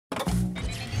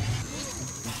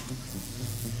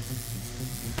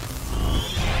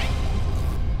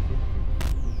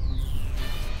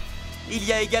qu'il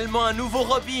y a également un nouveau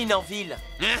Robin en ville.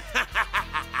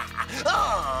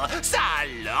 Oh, ça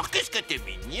alors, qu'est-ce que t'es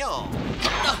mignon.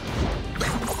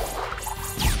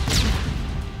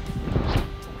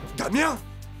 Damien!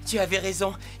 Tu avais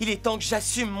raison, il est temps que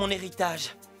j'assume mon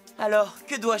héritage. Alors,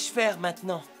 que dois-je faire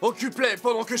maintenant? Occupe-les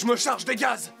pendant que je me charge des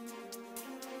gaz!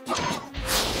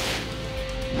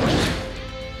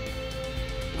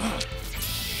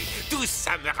 Tout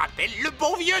ça me rappelle le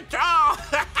bon vieux temps.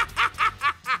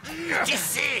 Tu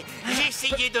sais, j'ai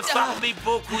essayé de former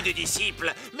beaucoup de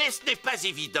disciples, mais ce n'est pas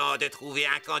évident de trouver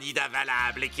un candidat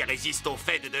valable et qui résiste au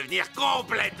fait de devenir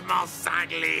complètement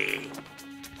cinglé.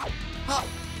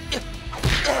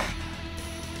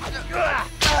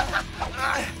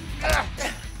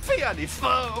 Fais un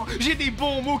effort! J'ai des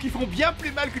bons mots qui font bien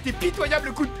plus mal que tes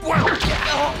pitoyables coups de poing!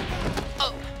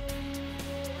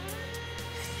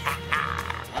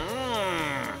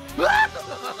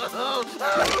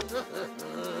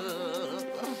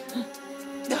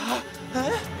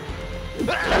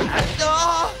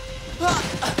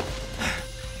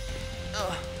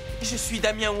 Je suis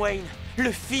Damian Wayne,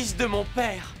 le fils de mon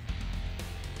père.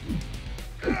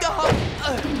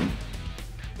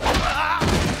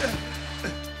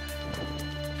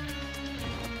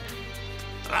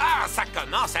 Ah, ça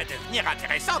commence à devenir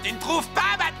intéressant, tu ne trouves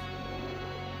pas, Bat?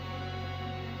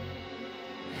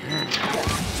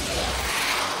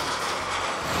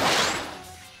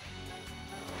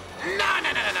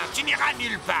 Non, tu n'iras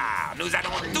nulle part. Nous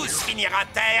allons tous finir à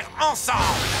terre ensemble.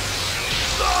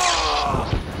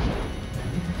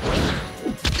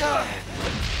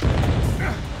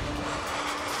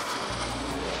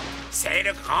 C'est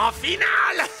le grand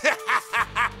final.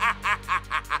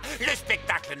 Le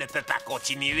spectacle ne peut pas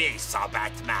continuer sans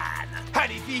Batman.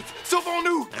 Allez vite,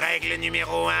 sauvons-nous! Règle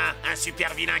numéro 1, un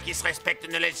super vilain qui se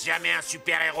respecte ne laisse jamais un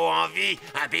super-héros en vie,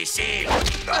 imbécile.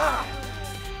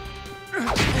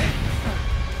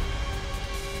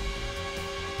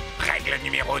 Règle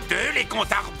numéro 2, les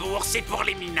comptes à rebours, c'est pour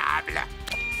les minables.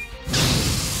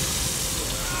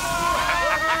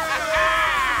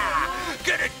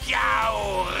 Que le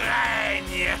chaos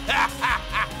règne.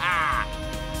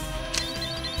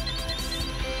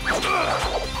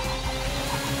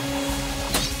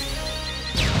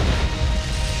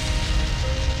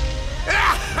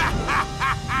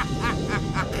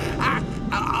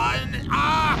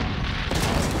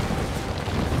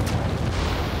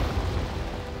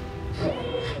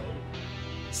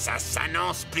 Ça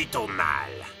s'annonce plutôt mal.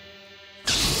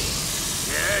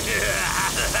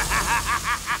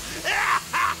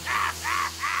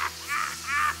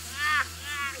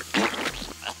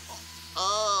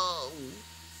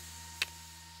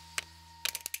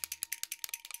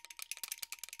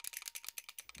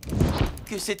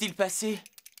 Que s'est-il passé?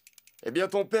 Eh bien,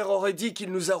 ton père aurait dit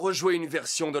qu'il nous a rejoué une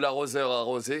version de l'arroseur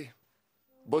arrosé.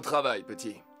 Beau travail,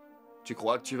 petit. Tu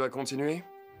crois que tu vas continuer?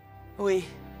 Oui,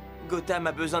 Gotham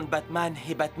a besoin de Batman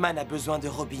et Batman a besoin de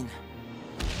Robin.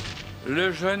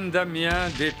 Le jeune Damien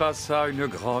dépassa une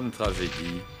grande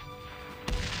tragédie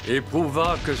et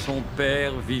prouva que son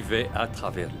père vivait à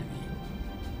travers lui.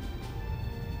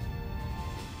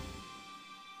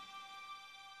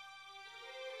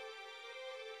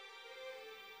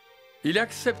 Il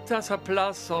accepta sa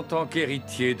place en tant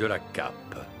qu'héritier de la cape.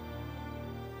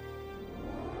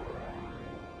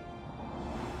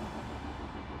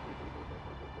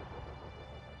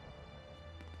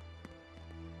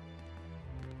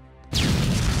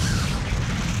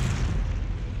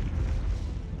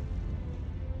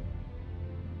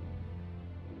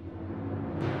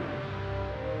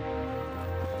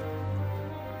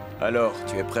 Alors,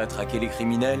 tu es prêt à traquer les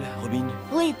criminels, Robin?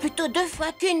 Oui, plutôt 2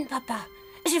 fois qu'une, papa.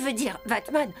 Je veux dire,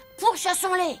 Batman,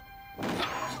 pourchassons-les.